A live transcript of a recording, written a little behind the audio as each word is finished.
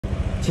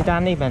Chi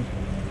tam đi bạn.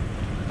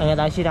 Anh ở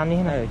đây chi tam đi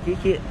thế này.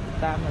 Chị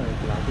tam rồi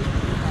lại chị.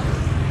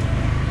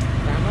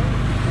 Tam đó,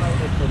 lâu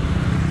rồi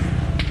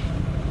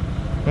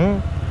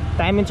cùng.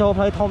 Tại mình cho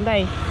phơi thôm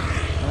đây.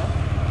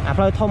 À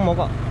phơi thôm một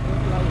ạ.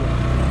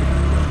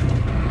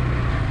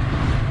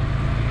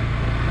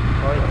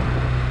 Thôi.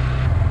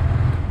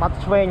 Bắt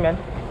xuyên mình.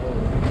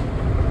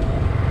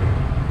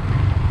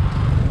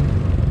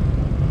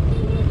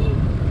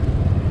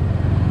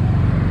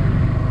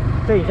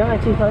 Thì chắc là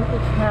chi phơi cái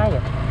hai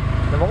rồi.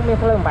 Nó cũng biết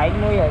phơi bảy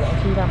mươi rồi,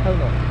 chi ra phơi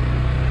rồi.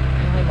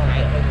 Hai mà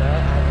ai nữa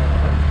ai.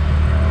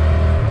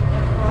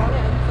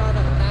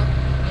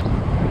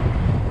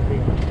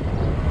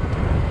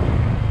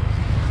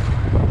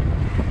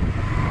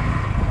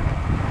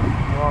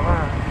 Ngon quá,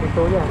 cái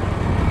túi à.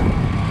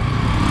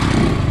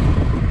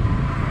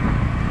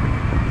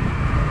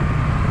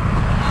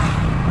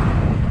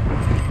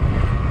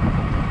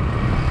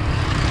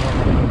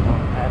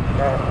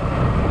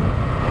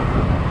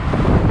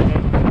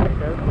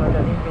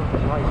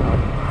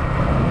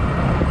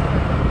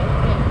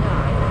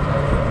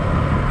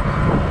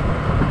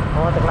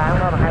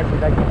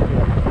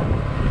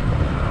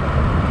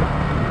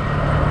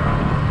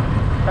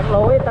 Tắc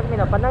lối, tắc mình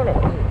là bắn đấy này.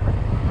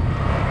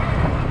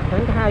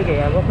 Thắng hai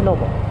kìa, có phân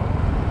nộp à?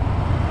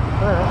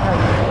 Đó là hai.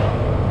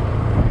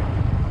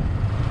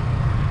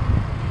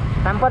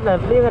 Tam bắt là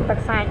liên tắc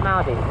sai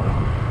mau thì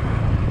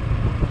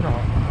nó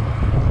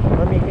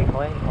มีcái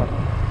khói còn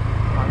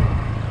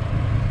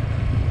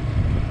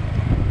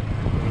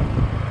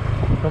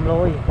tôm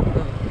lôi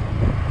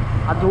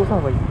ăn chú sao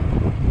vậy?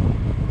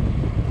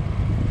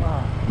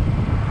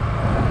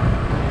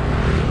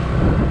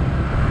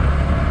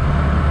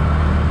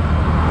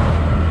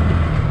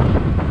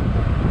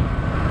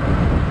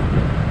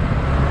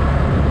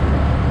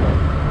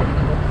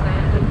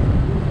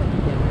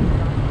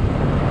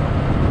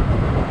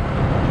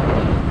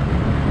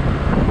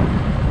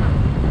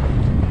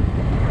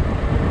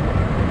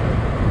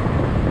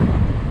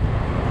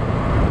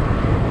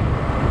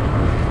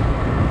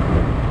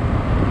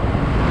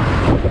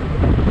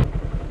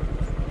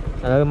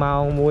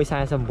 Mau mua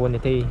sai sầm buồn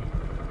thì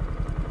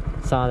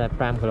so là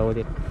pram kilo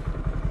đi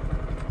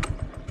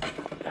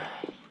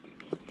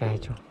cài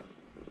cho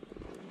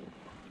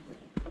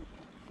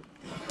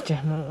chả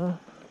nữa.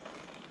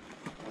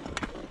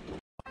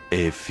 A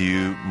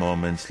few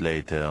moments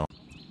later.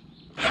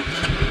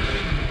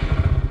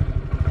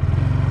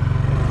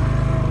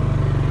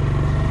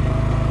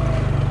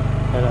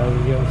 Hello,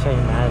 dương xây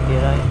nhà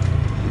kia đây.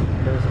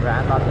 Đừng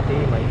rã to tí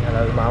mình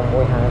hello mau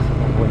mua hai sầm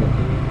buồn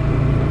thì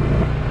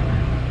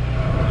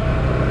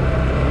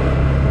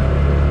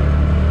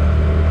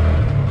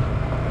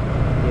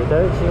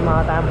tới khi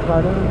mà tam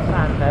coi đúng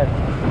sàn đẹp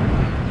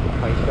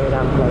phải chơi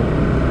đam lời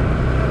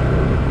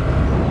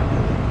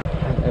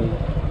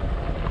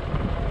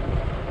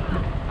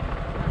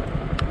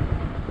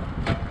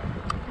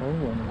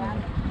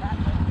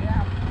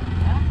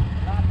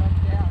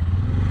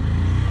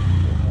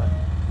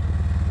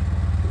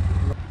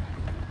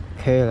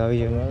ok rồi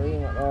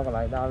dừng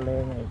lại đo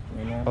lên này.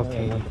 Ok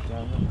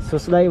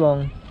xuống đây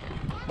bông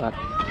bật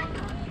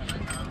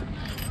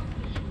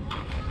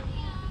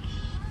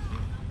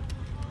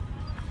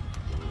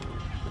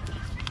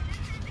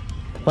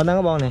con đang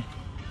có bông này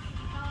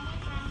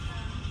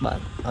bạn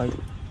ơi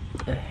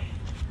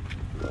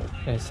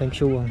để xem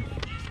chuông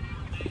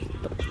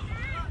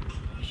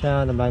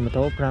sao tầm bài một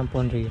tố pram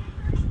pon gì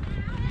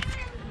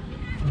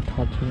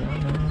thật chứ nữa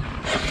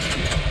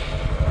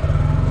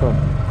rồi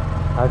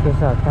ở cái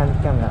sở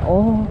cam là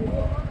ô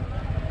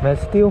mẹ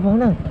steel phóng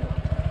năng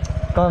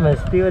con mẹ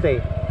steel thì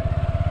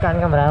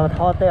can camera mà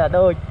thò tay ở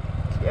đâu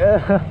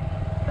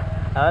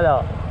ở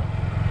đâu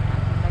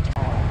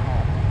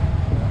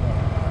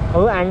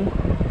anh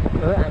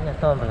là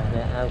tôm mà lại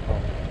ao cổ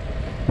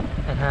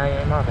anh hai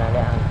em mọc lại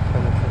ăn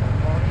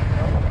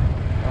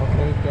ok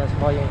kia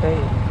spoil những cái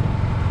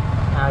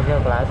ai chưa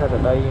lại sao từ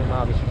đây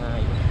mà bị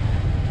ngay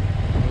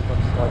còn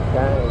spoil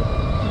cái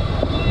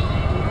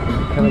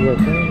bây giờ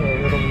cứ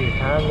không gì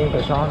khác nên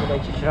phải son đây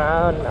chỉ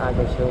ra ai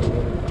phải chịu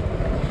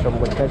trong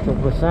một cái chụp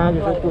vừa xa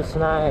cho chút cút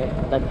này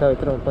đặt tới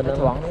từ phần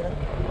đó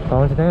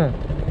còn thế này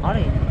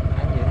anh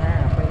dự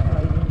ha phải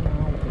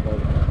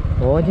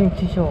ủa chứ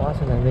chỉ cho ở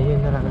sân này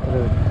nó làm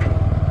từ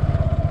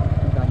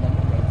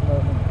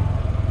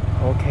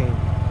ok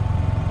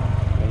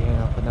bây giờ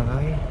là phần đang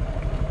ấy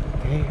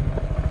ok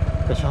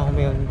cái sau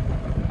mình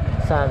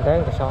sàn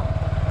thế cái sau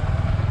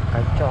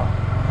cái cho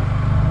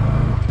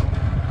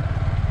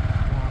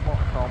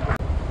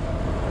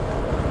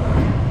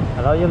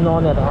แล้วยมนอน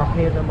เนี่ยนะครับ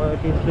นี่จะมา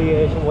ที่ทรี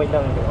ช่วงวันดั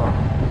งเดี๋ยว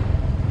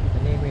อั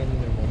นนี้เป็น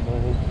โม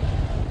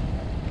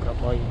กระ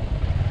บอย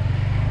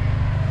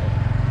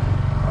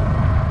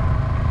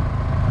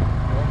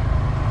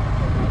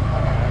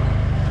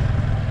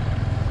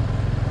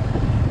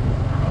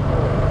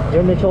ย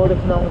มในโชว์เด็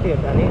กน้องเตียน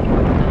อันนี้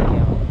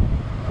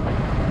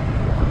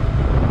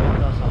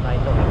เราสบาย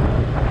ตรง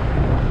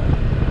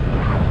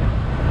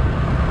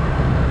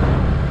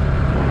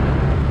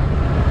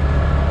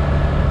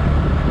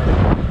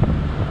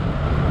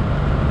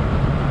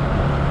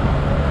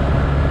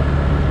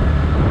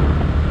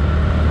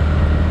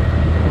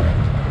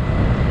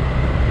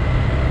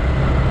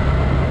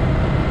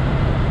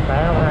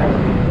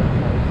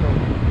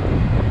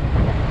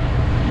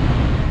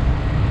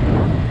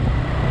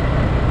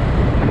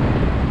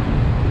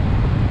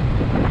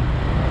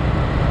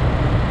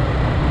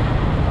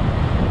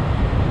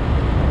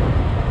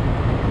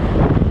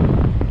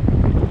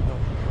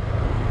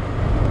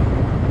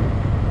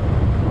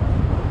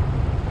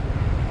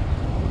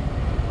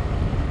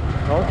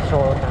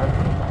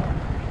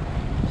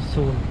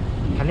Soon.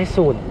 Can it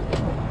soon?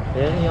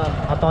 Then you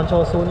are on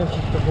show soon if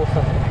you go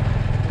some.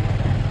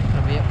 ร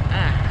ะเบียบ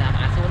จาม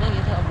อาซูนั่น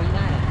นี่เธอเอาไว้ไ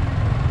ด้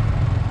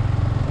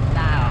ไ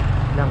ด้หรอ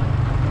Nằm.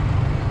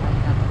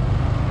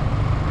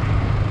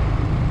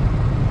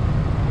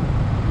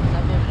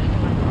 Sao bây giờ để cho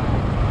mình vào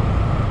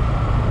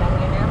trong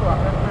cái ném ruột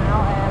nó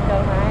máu em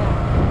chơi máy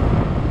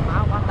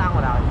máu quá tăng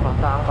vào rồi Còn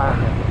sao ba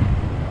này.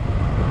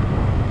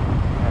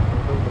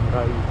 Tôi đừng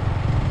rơi.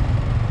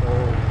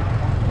 Oh,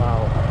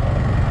 wow.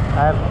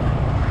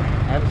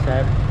 Em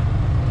xem.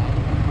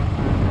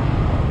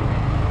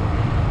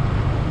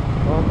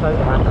 Có chơi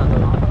của bạn hả?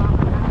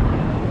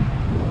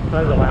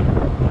 Chơi của bạn.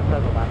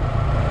 Chơi của bạn.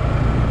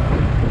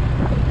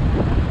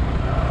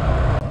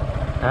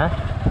 Hả?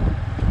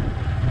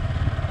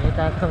 Người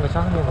ta không có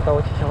sót nhưng mà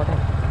tôi chỉ cho thôi.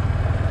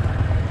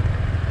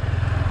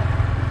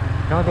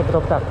 Nó thì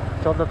tôi tập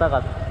cho tôi ta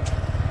gặp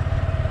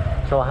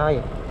cho hai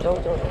cho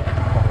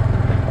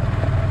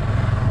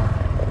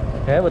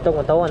thế mà tôi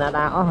còn tố là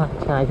đau hả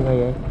sai thì vậy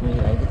như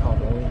vậy cái thọt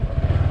rồi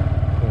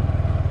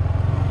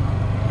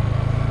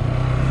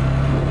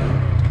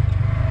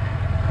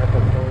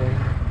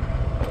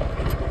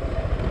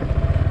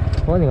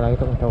có nhiều lại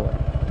tôi còn tố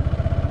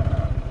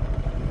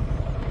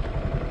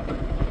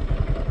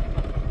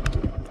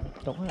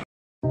tốt lắm.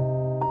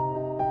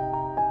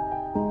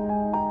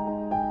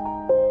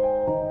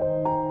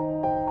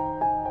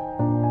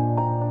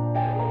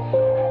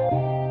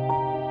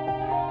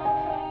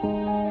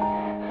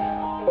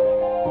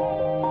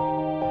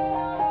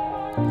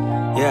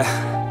 Yeah,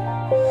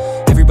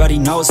 everybody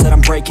knows that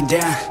I'm breaking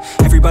down.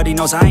 Everybody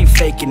knows I ain't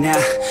faking now.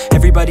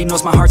 Everybody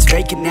knows my heart's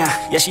vacant now.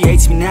 Yeah, she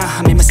hates me now,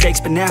 I made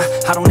mistakes but now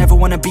I don't ever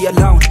wanna be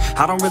alone.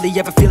 I don't really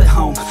ever feel at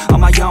home. On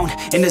my own,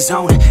 in the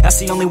zone, that's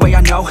the only way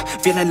I know.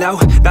 Feeling low,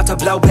 about to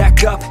blow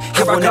back up.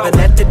 Here I never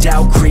let the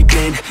doubt creep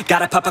in.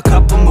 Gotta pop a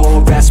couple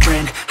more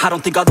aspirin. I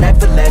don't think I'll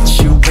ever let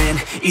you in.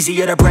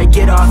 Easier to break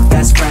it off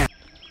best friend.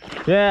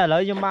 Yeah,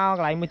 lấy cho mau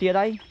cái này mới tia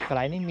đấy.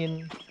 Cái này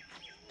miền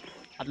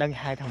đơn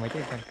hai thằng mấy chứ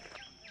cần.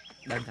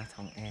 đơn cả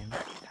thằng em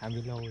Tham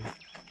đi lôi.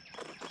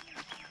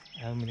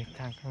 Mình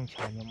thang không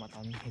chờ nhưng mà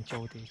tao hiện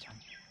trâu thì chẳng.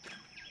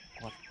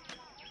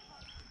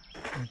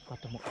 Quạt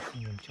tôi một cái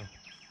nhìn trâu.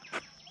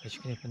 Để cho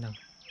cái này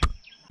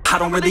I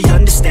don't really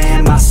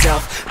understand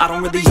myself. I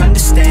don't really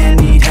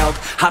understand, need help.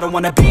 I don't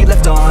wanna be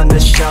left on the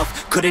shelf.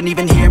 Couldn't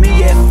even hear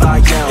me if I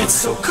yelled. It's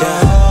so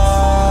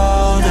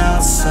cold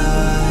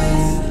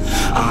outside.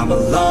 I'm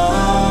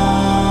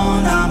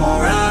alone, I'm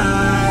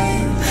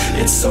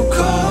alright. It's so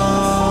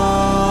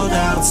cold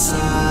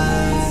outside.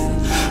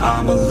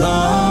 I'm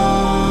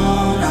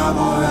alone, I'm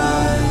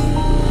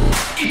alright.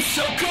 It's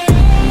so cold.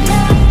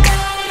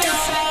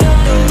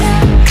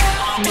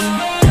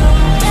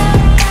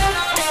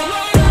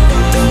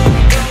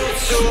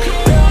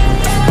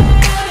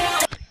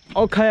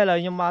 Ok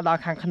rồi nhưng mà đã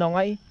khăn khăn ông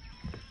ấy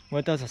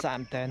mới tôi sẽ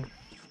sẵn tên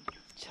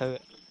chơi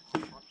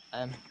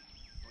em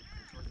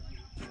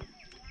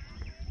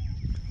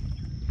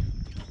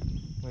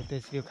mới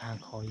tôi sẽ khăn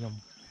khỏi dùng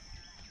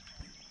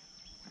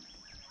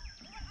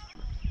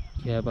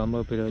giờ bà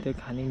mơ bị rồi tới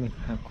khăn mình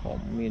khăn khỏi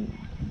mình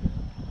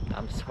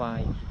tạm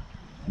xoay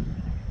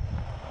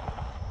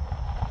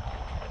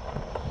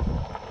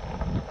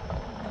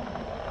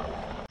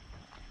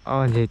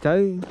vậy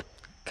tới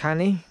khăn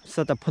ấy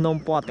sao tập phun ông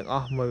bọt được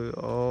mười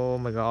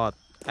oh my god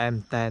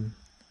em tên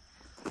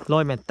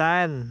lôi mẹ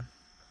tên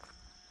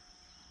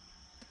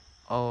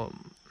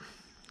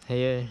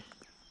thì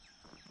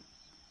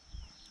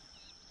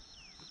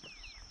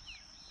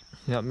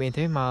giờ mình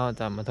thấy mà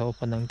tạm mà thôi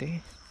phần năng tí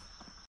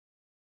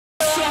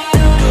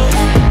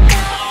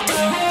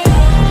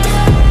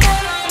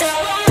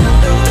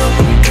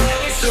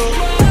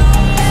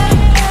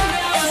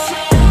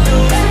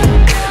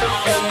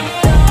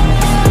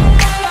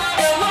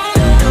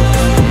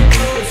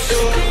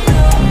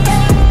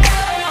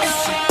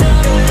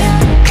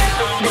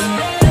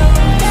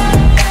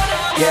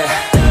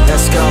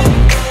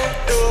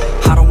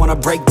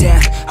break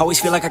down, always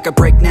feel like I could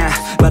break now,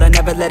 but I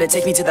never let it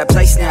take me to that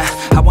place now.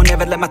 I won't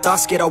ever let my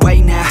thoughts get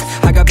away now.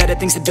 I got better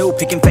things to do,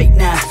 picking fate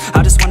now.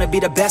 I just wanna be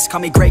the best, call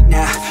me great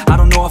now. I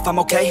don't know if I'm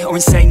okay or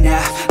insane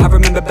now. I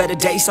remember better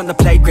days on the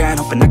playground,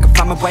 hoping I can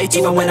find my way to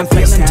even when I'm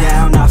feeling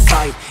down, I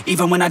fight,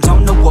 even when I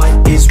don't know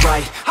what is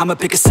right. I'ma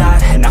pick a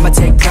side, and I'ma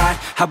take pride.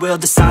 I will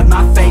decide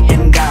my fate,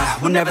 and I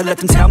will never let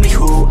them tell me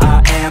who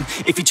I am.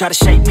 If you try to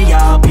shape me,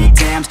 I'll be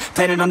damned.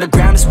 Planet on the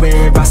ground is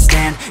where I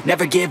stand.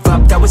 Never give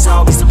up, that was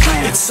always the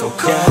plan. It's so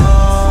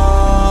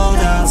cold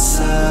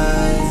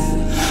outside.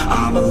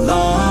 I'm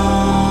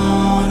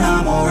alone,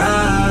 I'm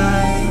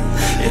alright.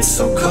 It's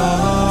so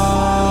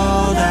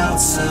cold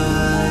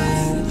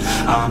outside.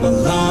 I'm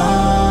alone.